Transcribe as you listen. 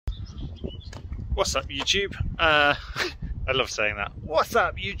What's up, YouTube? I love saying that. What's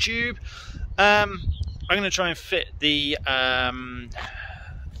up, YouTube? I'm going to try and fit the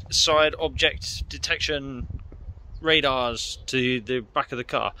side object detection radars to the back of the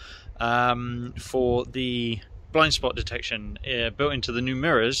car for the blind spot detection built into the new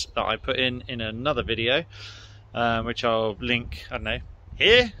mirrors that I put in another video, which I'll link, I don't know,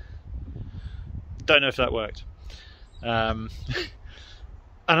 here? Don't know if that worked.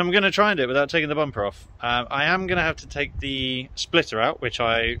 And I'm going to try and do it without taking the bumper off. I am going to have to take the splitter out, which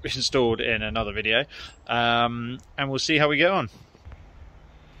I installed in another video, and we'll see how we get on.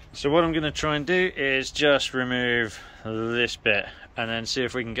 So what I'm going to try and do is just remove this bit and then see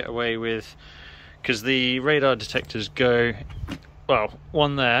if we can get away with, because the radar detectors go, well,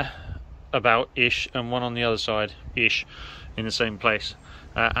 one there about-ish and one on the other side-ish in the same place.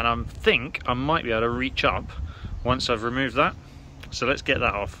 And I think I might be able to reach up once I've removed that. So let's get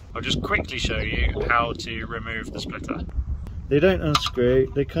that off. I'll just quickly show you how to remove the splitter. They don't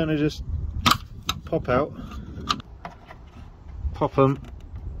unscrew, they kind of just pop out, pop them,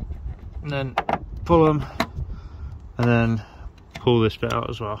 and then pull them, and then pull this bit out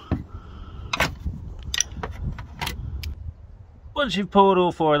as well. Once you've pulled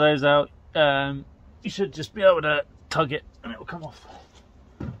all four of those out, you should just be able to tug it and it will come off.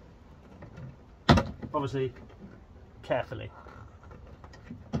 Obviously, carefully.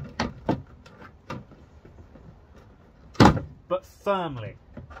 But firmly.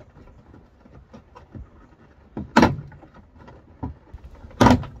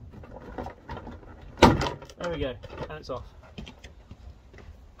 There we go, and it's off.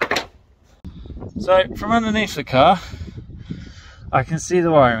 So from underneath the car, I can see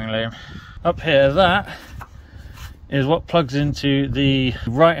the wiring loom. Up here, that is what plugs into the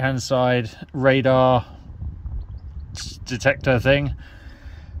right hand side radar detector thing,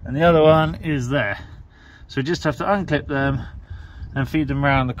 and the other one is there. So we just have to unclip them and feed them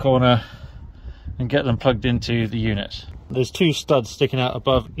around the corner and get them plugged into the units. There's two studs sticking out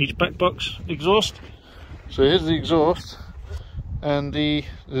above each back box exhaust. So here's the exhaust, and the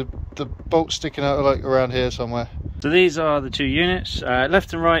bolt sticking out like around here somewhere. So these are the two units.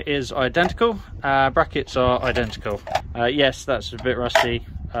 Left and right is identical. Brackets are identical. Yes, that's a bit rusty,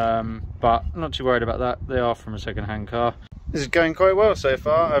 but not too worried about that. They are from a second-hand car. This is going quite well so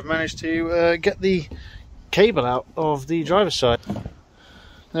far. I've managed to get the cable out of the driver's side.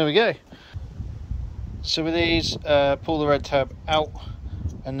 There we go. So with these, pull the red tab out,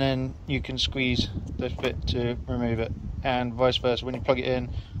 and then you can squeeze this bit to remove it, and vice versa. When you plug it in,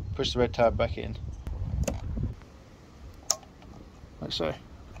 push the red tab back in, like so.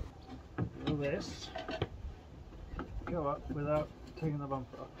 Will this go up without taking the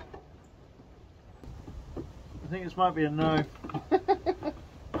bumper off? I think this might be a no.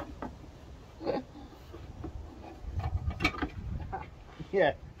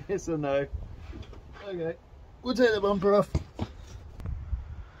 Yeah, it's a no. Okay, we'll take the bumper off.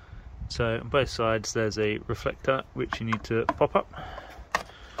 So on both sides there's a reflector which you need to pop up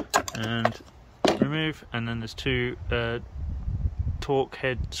and remove, and then there's two torque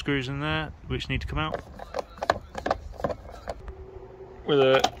head screws in there which need to come out. With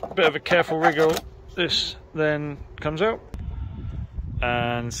a bit of a careful wriggle, this then comes out,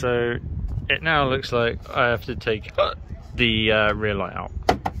 and so it now looks like I have to take the rear light out.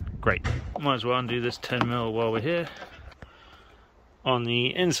 Great. Might as well undo this 10mm while we're here. On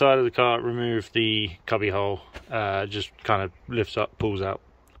the inside of the car, remove the cubby hole. Just kind of lifts up, pulls out.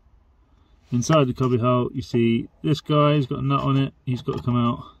 Inside the cubby hole, you see this guy's got a nut on it. He's got to come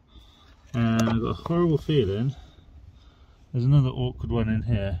out. And I've got a horrible feeling there's another awkward one in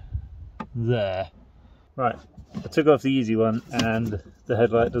here. There. Right. I took off the easy one and the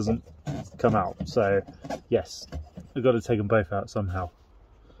headlight doesn't come out. So, yes, I've got to take them both out somehow.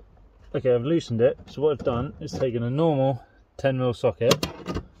 Okay, I've loosened it. So what I've done is taken a normal 10mm socket,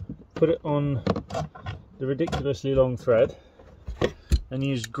 put it on the ridiculously long thread, and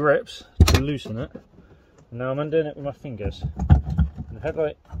used grips to loosen it. And now I'm undoing it with my fingers. And the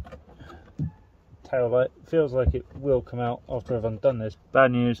headlight, tail light, feels like it will come out after I've undone this.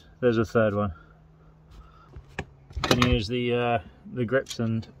 Bad news, there's a third one. Can use the grips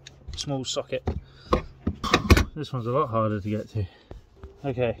and small socket. This one's a lot harder to get to.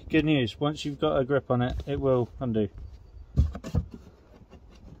 Okay, good news. Once you've got a grip on it, it will undo.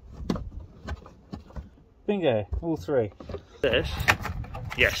 Bingo, all three. This,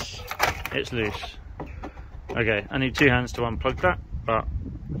 yes, it's loose. Okay, I need two hands to unplug that, but,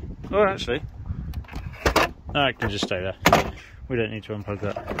 oh, actually, I can just stay there. We don't need to unplug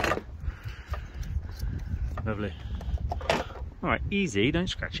that. Lovely. Alright, easy, don't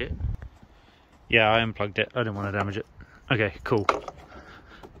scratch it. Yeah, I unplugged it. I didn't want to damage it. Okay, cool.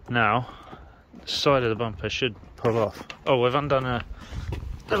 Now, the side of the bumper should pull off. Oh, I've undone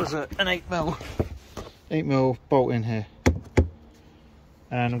there was an 8mm bolt in here.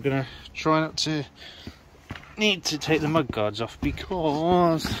 And I'm going to try not to need to take the mud guards off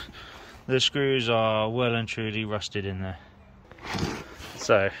because the screws are well and truly rusted in there.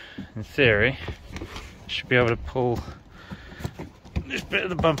 So, in theory, I should be able to pull this bit of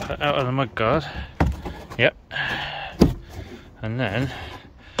the bumper out of the mud guard. Yep. And then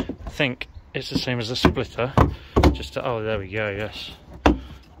I think it's the same as a splitter. Just to, oh, there we go. Yes.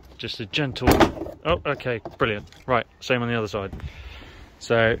 Just a gentle. Oh, okay, brilliant. Right, same on the other side.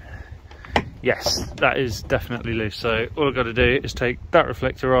 So, yes, that is definitely loose. So all I've got to do is take that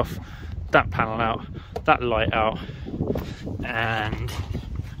reflector off, that panel out, that light out, and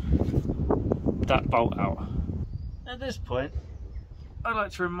that bolt out. At this point, I'd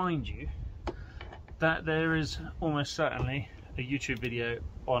like to remind you that there is almost certainly a YouTube video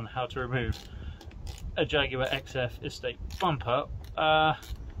on how to remove a Jaguar XF estate bumper.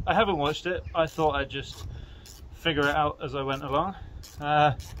 I haven't watched it. I thought I'd just figure it out as I went along.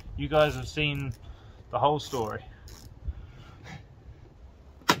 You guys have seen the whole story.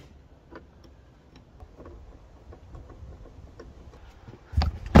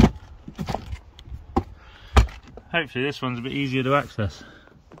 Hopefully this one's a bit easier to access.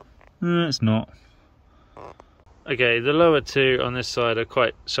 No, it's not. Okay, the lower two on this side are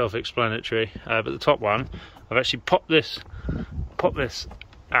quite self-explanatory, but the top one, I've actually popped this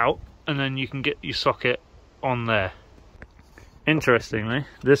out, and then you can get your socket on there. Interestingly,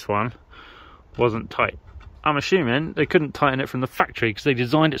 this one wasn't tight. I'm assuming they couldn't tighten it from the factory because they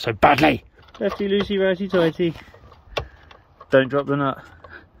designed it so badly. Lefty loosey, righty tighty. Don't drop the nut.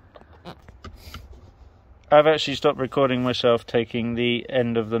 I've actually stopped recording myself taking the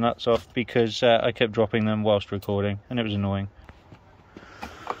end of the nuts off because I kept dropping them whilst recording and it was annoying.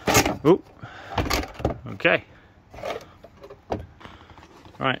 Ooh. Okay.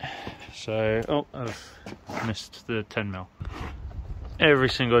 Right, so, oh, I've missed the 10mm. Every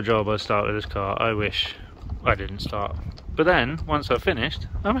single job I start with this car, I wish I didn't start. But then, once I've finished,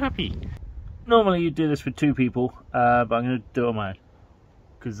 I'm happy. Normally you'd do this with two people, but I'm going to do it on my own.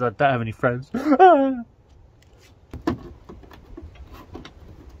 Because I don't have any friends.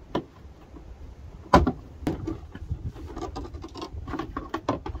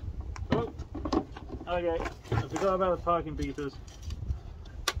 Okay, I forgot about the parking beepers.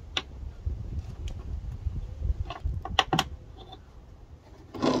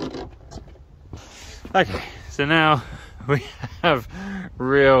 Okay, so now we have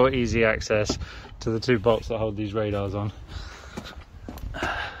real easy access to the two bolts that hold these radars on. A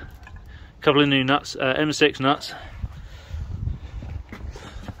couple of new nuts, M6 nuts,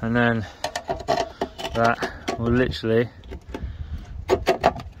 and then that will literally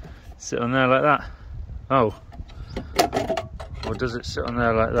sit on there like that. Oh, or does it sit on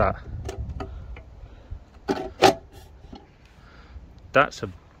there like that? That's a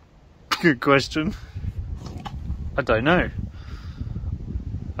good question. I don't know.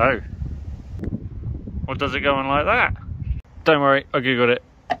 Oh. Or does it go on like that? Don't worry, I googled it.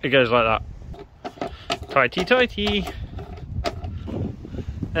 It goes like that. Tighty tighty.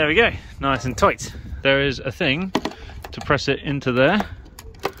 There we go, nice and tight. There is a thing to press it into there.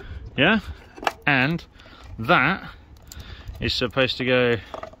 Yeah? And that is supposed to go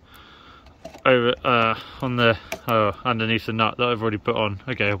over on the underneath the nut that I've already put on.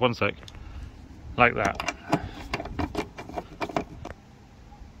 Okay, one sec. Like that.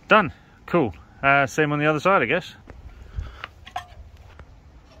 Done. Cool. Same on the other side, I guess.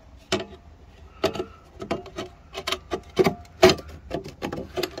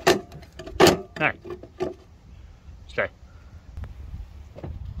 No. Stay.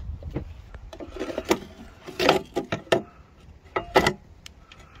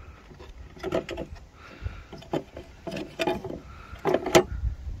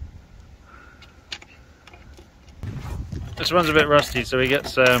 This one's a bit rusty, so he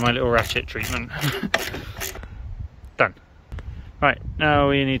gets my little ratchet treatment. Done. Right, now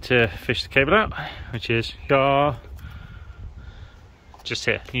we need to fish the cable out, which is just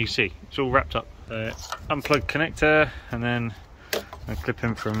here. You see, it's all wrapped up. Unplug connector, and then I clip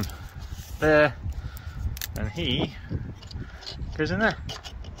him from there, and he goes in there.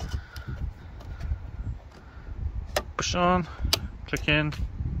 Push on, click in,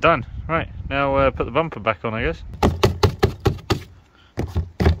 done. Right, now put the bumper back on, I guess.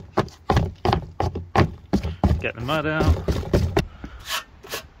 Get the mud out.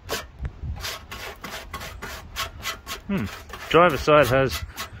 Driver's side has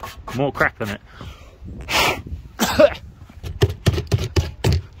more crap in it.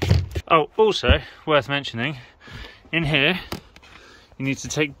 Oh, also worth mentioning, in here you need to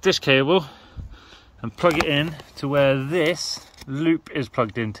take this cable and plug it in to where this loop is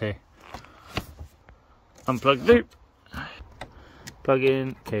plugged into. Unplug loop, plug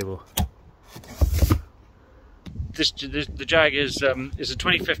in cable. The Jag is a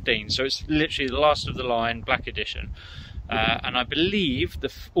 2015, so it's literally the last of the line, black edition. And I believe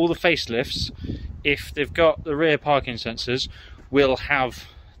all the facelifts, if they've got the rear parking sensors, will have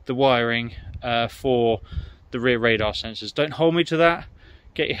the wiring for the rear radar sensors. Don't hold me to that.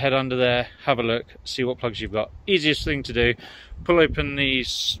 Get your head under there, have a look, see what plugs you've got. Easiest thing to do, pull open the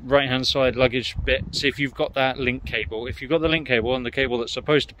right hand side luggage bit, see if you've got that link cable. If you've got the link cable and the cable that's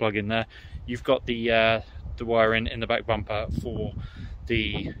supposed to plug in there, you've got the wiring in the back bumper for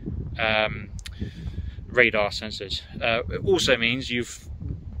the radar sensors. It also means you've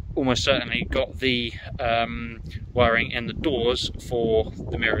almost certainly got the wiring in the doors for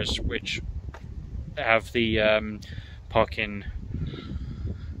the mirrors, which have the parking,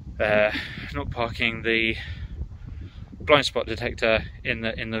 not parking, the blind spot detector in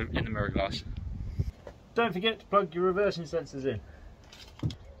the mirror glass. Don't forget to plug your reversing sensors in.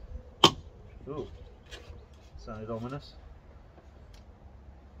 Ooh, sounded ominous.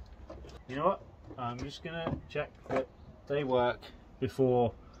 You know what? I'm just gonna check that they work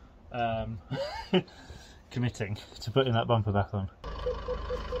before committing to putting that bumper back on.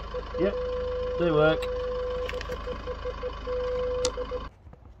 Yep, they work.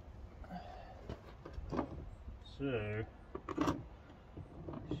 So,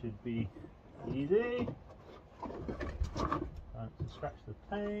 should be easy. Time to scratch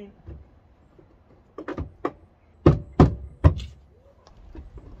the paint.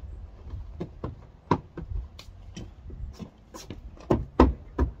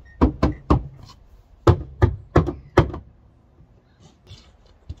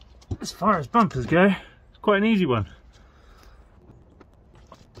 As far as bumpers go, it's quite an easy one.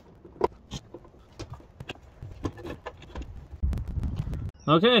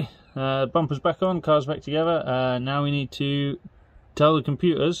 Okay, bumper's back on, car's back together. Now we need to tell the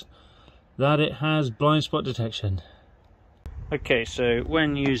computers that it has blind spot detection. Okay, so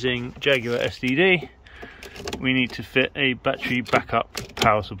when using Jaguar SDD, we need to fit a battery backup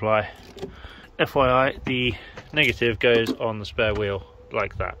power supply. FYI, the negative goes on the spare wheel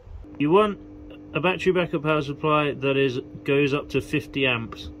like that. You want a battery backup power supply that goes up to 50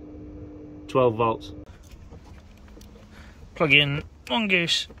 amps, 12 volts. Plug in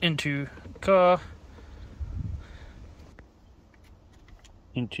mongoose into car,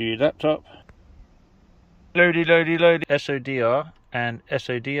 into your laptop. Loady, loady, loady. SODR and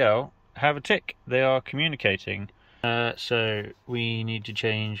SODL have a tick. They are communicating. So we need to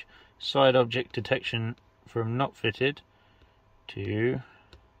change side object detection from not fitted to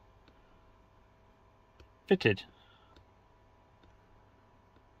fitted.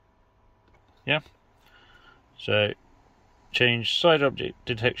 Yeah. So change side object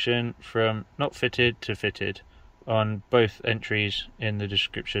detection from not fitted to fitted on both entries in the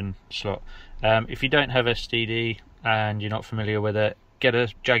description slot. If you don't have SDD and you're not familiar with it, get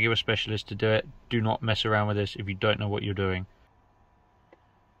a Jaguar specialist to do it. Do not mess around with this if you don't know what you're doing.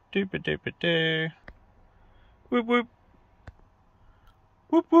 Doopa doopa doo. Whoop whoop.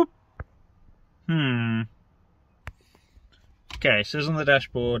 Whoop whoop. Okay, it says on the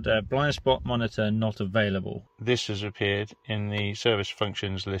dashboard, blind spot monitor not available. This has appeared in the service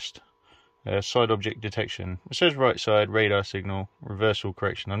functions list. Side object detection. It says right side, radar signal, reversal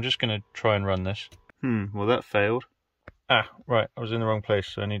correction. I'm just going to try and run this. Well that failed. Ah, right, I was in the wrong place,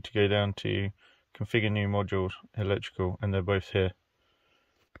 so I need to go down to configure new modules, electrical, and they're both here.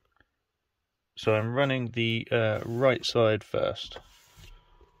 So I'm running the right side first.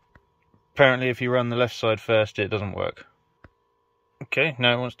 Apparently if you run the left side first, it doesn't work. Okay,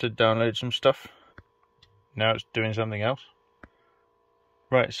 now it wants to download some stuff. Now it's doing something else.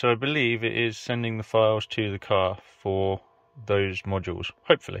 Right, so I believe it is sending the files to the car for those modules,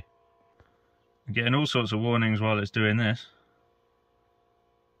 hopefully. I'm getting all sorts of warnings while it's doing this.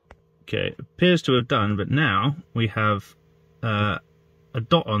 Okay, it appears to have done, but now we have a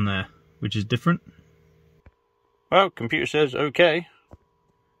dot on there, which is different. Well, computer says okay.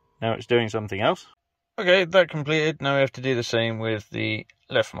 Now it's doing something else. Okay, that completed. Now we have to do the same with the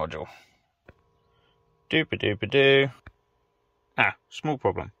left module. Doopa doopa doo. Ah, small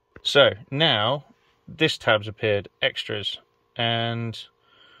problem. So now this tab's appeared, extras, and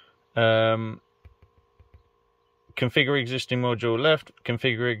configure existing module left,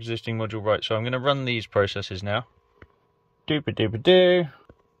 configure existing module right. So I'm going to run these processes now. Doopa doopa doo.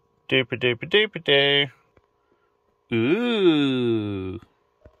 Doopa doopa doopa doo. Ooh.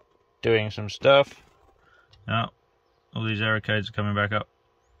 Doing some stuff. Oh, all these error codes are coming back up.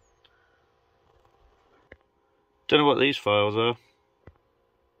 Don't know what these files are.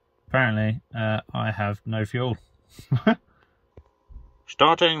 Apparently, I have no fuel.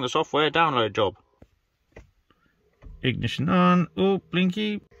 Starting the software download job. Ignition on. Oh,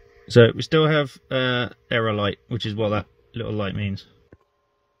 blinky. So we still have error light, which is what that little light means.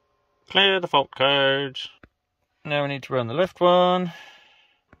 Clear the fault codes. Now we need to run the left one.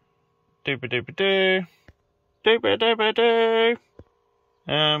 Doopa doopa doo. Doopa doopa doo.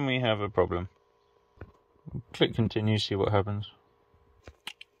 And we have a problem. Click continue, see what happens.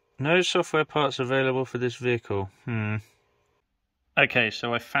 No software parts available for this vehicle. Okay,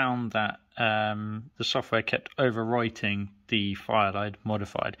 so I found that the software kept overwriting the file I'd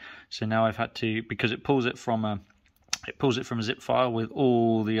modified. So now I've had to, because it pulls it from a zip file with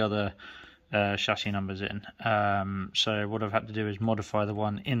all the other chassis numbers in. So what I've had to do is modify the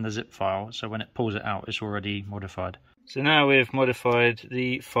one in the zip file, so when it pulls it out, it's already modified. So now we've modified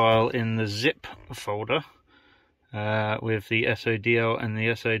the file in the zip folder with the SODL and the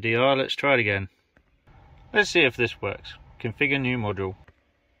SODR. Let's try it again. Let's see if this works. Configure new module.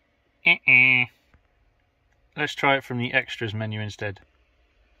 Let's try it from the extras menu instead.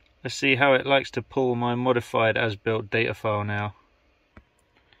 Let's see how it likes to pull my modified as built data file now.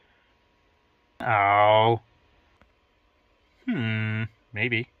 Oh.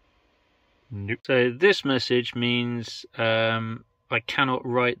 Maybe. Nope. So this message means I cannot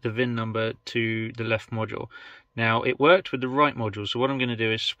write the VIN number to the left module. Now it worked with the right module, so what I'm going to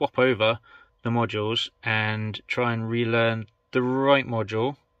do is swap over the modules and try and relearn the right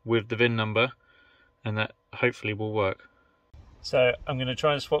module with the VIN number, and that hopefully will work. So I'm going to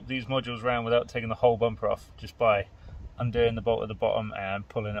try and swap these modules around without taking the whole bumper off, just by undoing the bolt at the bottom and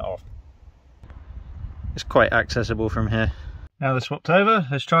pulling it off. It's quite accessible from here. Now they're swapped over,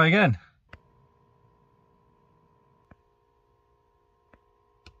 let's try again.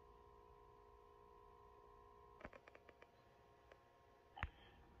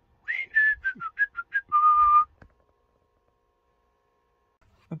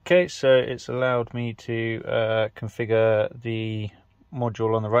 Okay, so it's allowed me to configure the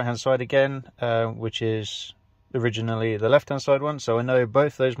module on the right hand side again, which is originally the left hand side one, so I know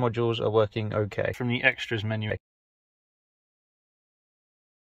both those modules are working okay. From the extras menu.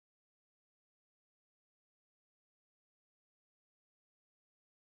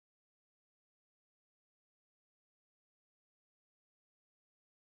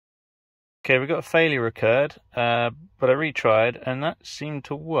 Okay, we got a failure occurred, but I retried and that seemed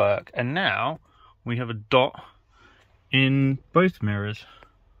to work. And now we have a dot in both mirrors.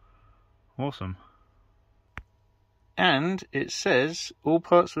 Awesome. And it says all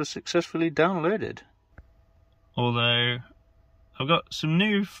parts were successfully downloaded. Although I've got some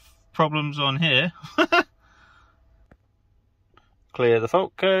new problems on here. Clear the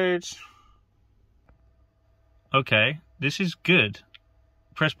fault codes. Okay, this is good.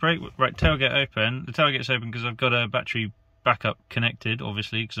 Press brake, right, tailgate open. The tailgate's open because I've got a battery backup connected,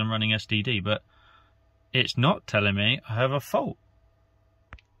 obviously, because I'm running SDD, but it's not telling me I have a fault.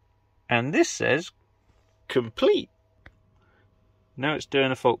 And this says complete. Now it's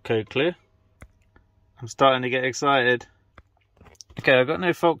doing a fault code clear. I'm starting to get excited. Okay, I've got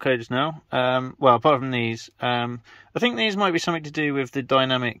no fault codes now. Well, apart from these. I think these might be something to do with the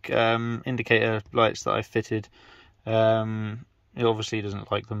dynamic indicator lights that I fitted. It obviously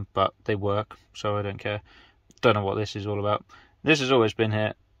doesn't like them, but they work, so I don't care. Don't know what this is all about. This has always been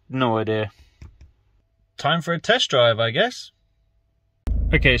here. No idea. Time for a test drive, I guess.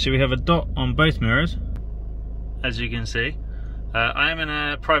 Okay, so we have a dot on both mirrors, as you can see. I am in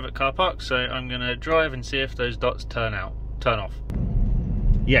a private car park, so I'm going to drive and see if those dots turn off.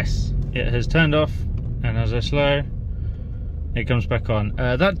 Yes, it has turned off, and as I slow, it comes back on.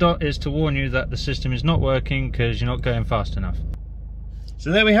 That dot is to warn you that the system is not working because you're not going fast enough.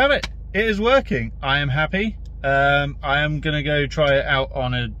 So there we have it. It is working. I am happy. I am going to go try it out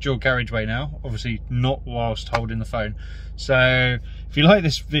on a dual carriageway now. Obviously not whilst holding the phone. So if you like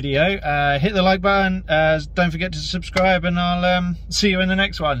this video, hit the like button. Don't forget to subscribe, and I'll see you in the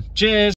next one. Cheers.